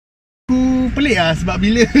pelik lah sebab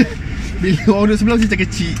bila orang duduk sebelah macam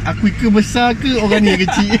kecil. Aku ke besar ke orang ni yang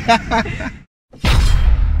kecil.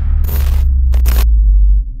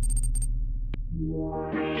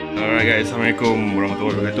 Alright guys, Assalamualaikum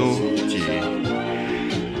warahmatullahi wabarakatuh.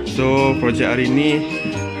 So projek hari ni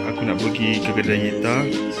aku nak pergi ke kedai gitar.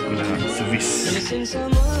 Aku nak servis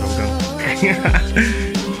program.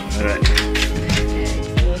 Alright.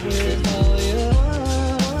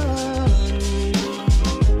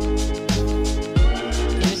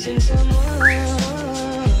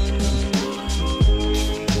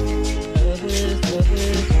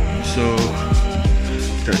 So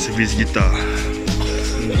kita servis gitar.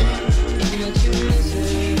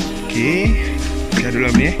 Okay, kita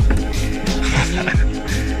dalam ni.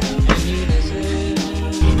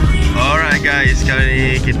 Alright guys, sekarang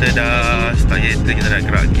ni kita dah start kereta, kita nak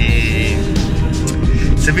gerak pergi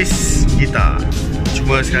servis gitar.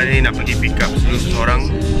 Cuma sekarang ni nak pergi pick up seorang.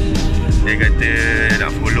 Dia kata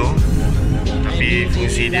nak follow, tapi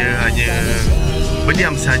fungsi dia hanya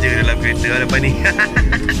berdiam saja dalam kereta lepas ni.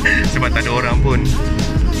 Sebab tak ada orang pun.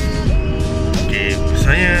 Okay,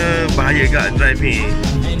 sebenarnya bahaya kat drive ni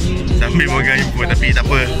sambil memegang info, tapi tak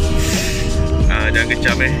apa. Jangan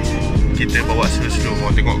kecam kita bawa slow-slow.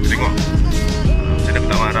 Orang tengok macam mana aku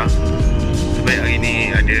tak marah. Sebab hari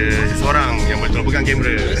ni ada seseorang yang betul pegang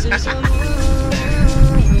kamera.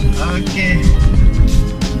 Okay.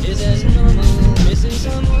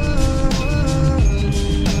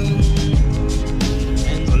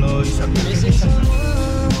 Kalau isap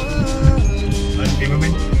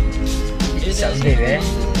Isap vape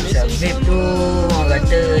Isap vape tu orang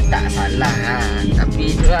kata tak salah lah.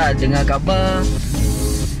 Tapi tu lah, dengar khabar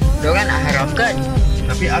diorang nak haramkan.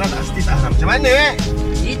 Tapi Alat pasti tak haram. Macam mana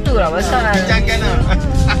Itulah pasal bincangkan lah.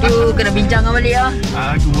 tu kena bincangkan balik lah.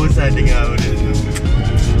 Aku bosan dengar benda tu.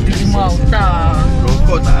 Terima utang.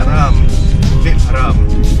 Rokok tak haram, vape haram.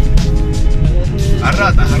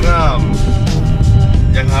 Alat tak haram.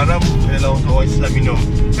 Yang haram adalah untuk orang Islam minum.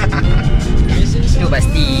 Itu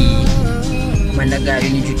pasti. Mandakan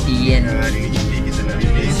hari ni cuti kan. Hari ni cuti kita nak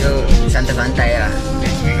release. So santai-santai lah.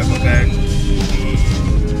 Next week aku akan pergi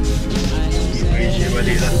Malaysia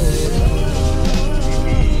balik lah.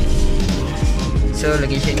 So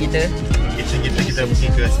location kita Kita pergi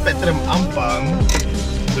ke Spektrum Ampang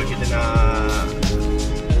untuk kita nak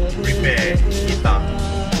repair gitar.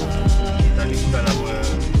 Gitar ni sudah lama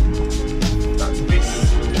tak servis.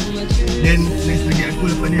 Dan next lagi aku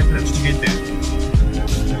lepas ni aku nak cuci kereta.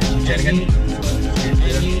 Hujan kan?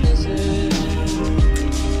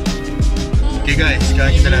 Okay guys,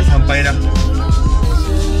 sekarang kita dah sampai dah.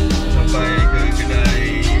 Sampai ke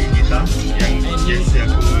kedai gitar yang biasa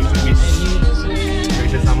aku servis.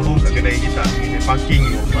 Kita sambung kat kedai gitar. Kita parking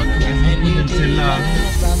kat sini pun celah.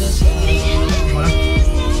 Tengoklah.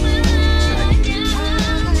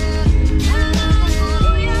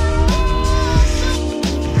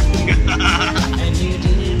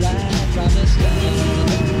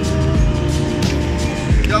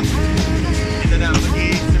 Jom, kita nak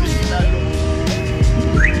pergi servis gitar dulu.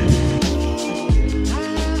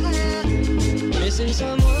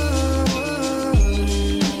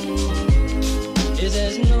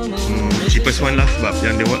 Cheapest one lah, sebab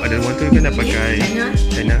yang ada one tu kan dah pakai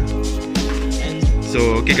China.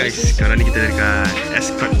 So okay guys, sekarang ni kita dekat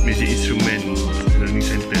Ascort Music Instrument Learning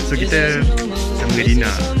Center. So kita sama dengan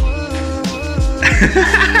Dina.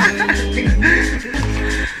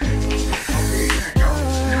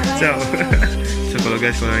 So kalau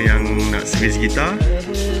guys korang yang nak servis gitar,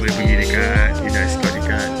 boleh pergi dekat kedai Ascort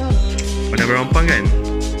dekat Bandar Ampang kan?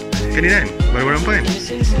 Kan Dina kan? Bandar Ampang kan?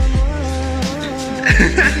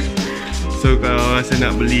 So kalau rasa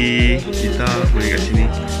nak beli gitar, boleh kat sini.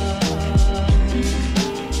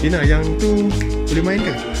 Dina, yang tu boleh main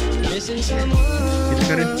ke? Kita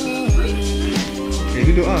karen.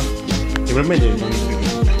 Duduk lah. Dia main je.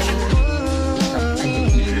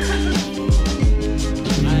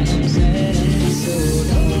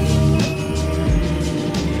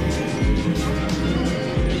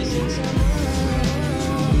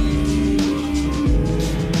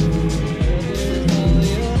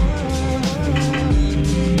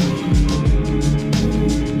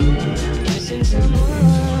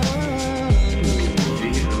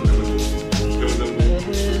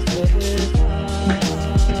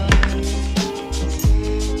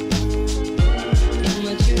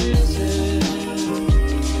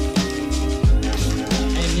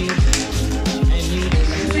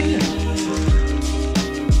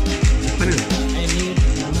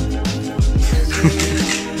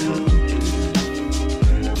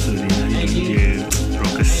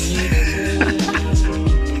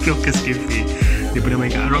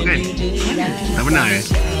 kau kan? Tak pernah eh?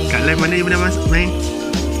 Kat live mana you pernah main?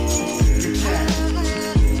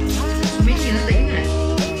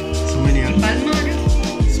 So many lah.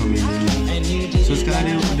 So many. So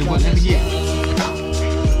sekarang dia buat live lagi?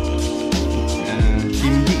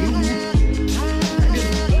 Team gig ke mana?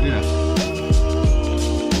 Ada tak?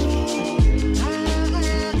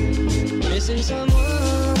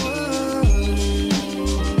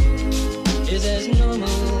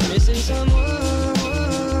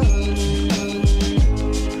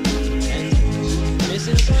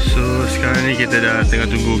 So sekarang ni kita dah tengah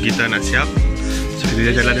tunggu kita nak siap. So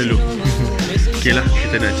kita dah jalan dulu. Okay lah,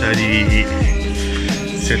 kita nak cari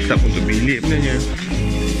setup untuk bilik sebenarnya.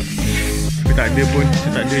 Tapi tak ada pun, kita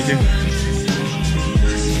tak ada je.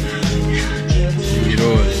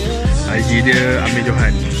 Terus IG dia Amir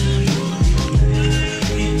Johan.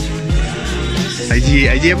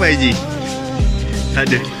 IG apa IG? Tak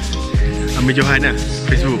ada. Amir Johan lah,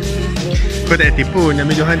 Facebook. Kau tak aktif pun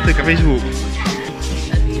Amir Johan tu kat Facebook.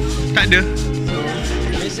 Tak ada.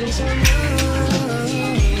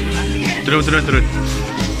 Turun.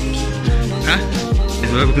 Ha?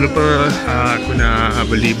 Sebab aku terlupa, aku nak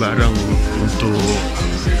beli barang untuk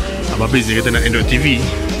Abang Biz. Dia kata nak Android TV.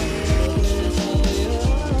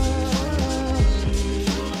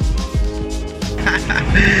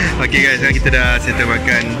 Okay guys, sekarang kita dah settle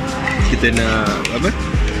makan. Kita nak apa?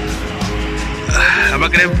 Abang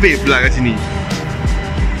kena vape pula kat sini.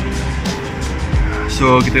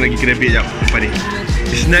 So kita nak pergi kedai vape jap lepas ni.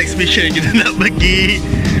 This next mission kita nak pergi.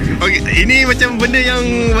 Okay, ini macam benda yang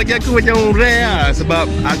bagi aku macam rare lah. Sebab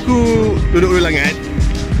aku duduk ulangan.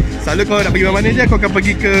 Selalu kau nak pergi mana je, kau akan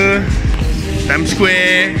pergi ke Times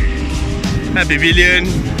Square, Pavilion.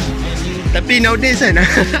 Tapi nowadays kan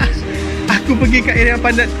aku pergi kat area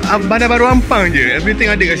Bandar baru Ampang je.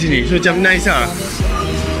 Everything ada kat sini. So macam nice lah.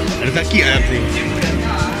 Ada kaki lah sini.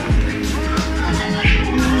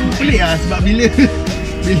 Pelik lah sebab bila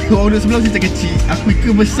orang duduk sebelah kita kecil, aku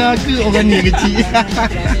ke besar ke orang ni yang kecil.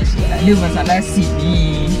 Tak ada masalah seat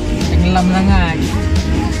ni. Tenggelam sangat.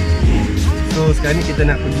 So sekarang ni kita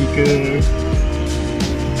nak pergi ke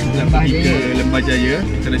Lembah Jaya.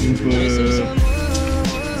 Kita nak jumpa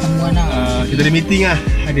semua nak. Kita ada meeting lah.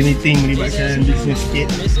 Ada meeting melibatkan bisnes sikit.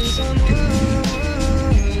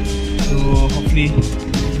 So hopefully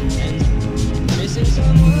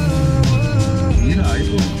yelah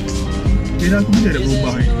itu. Kira aku bila dah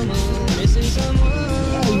berubah ni.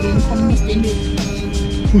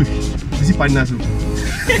 Hui, mesti panas tu.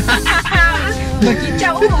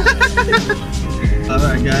 Berkicau.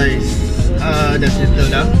 Alright guys, dah settle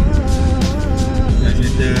dah. Dah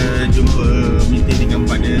settle jumpa meeting dengan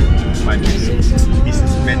partner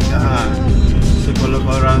businessman dah. So kalau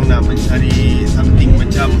korang nak mencari something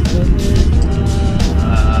macam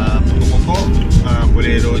pokok-pokok,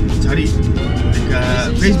 boleh cari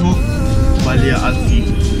dekat Facebook Balia Alfi.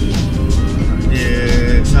 Dia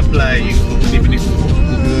supply untuk benda-benda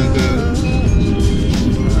bunga ke.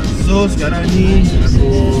 So sekarang ni aku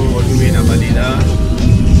on the way nak balik dah.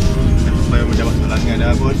 Aku bayar mendapat solangan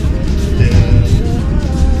dah pun.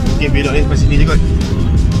 Mungkin belok ni sampai sini je kot.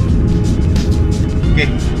 Okay,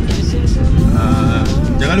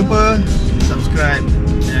 jangan lupa subscribe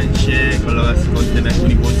dan share. Kalau rasa konten aku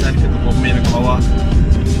ni bosan, kata komen dekat bawah.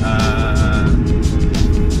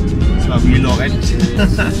 Sebab vlog kan.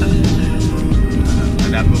 Tak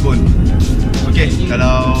ada apa pun. Okay,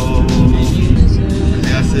 kalau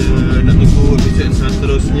saya rasa nak tunggu episode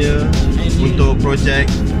seterusnya untuk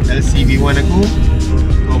projek LCV1 aku,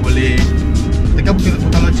 kau boleh tekan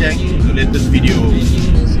butang loceng untuk latest video.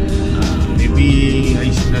 Maybe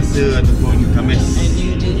hari Selasa ataupun Khamis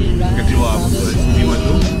akan keluar untuk LCV1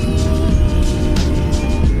 tu.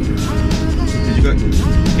 Itu juga.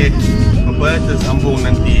 Okay, apa tersambung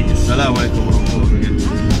nanti. Assalamualaikum.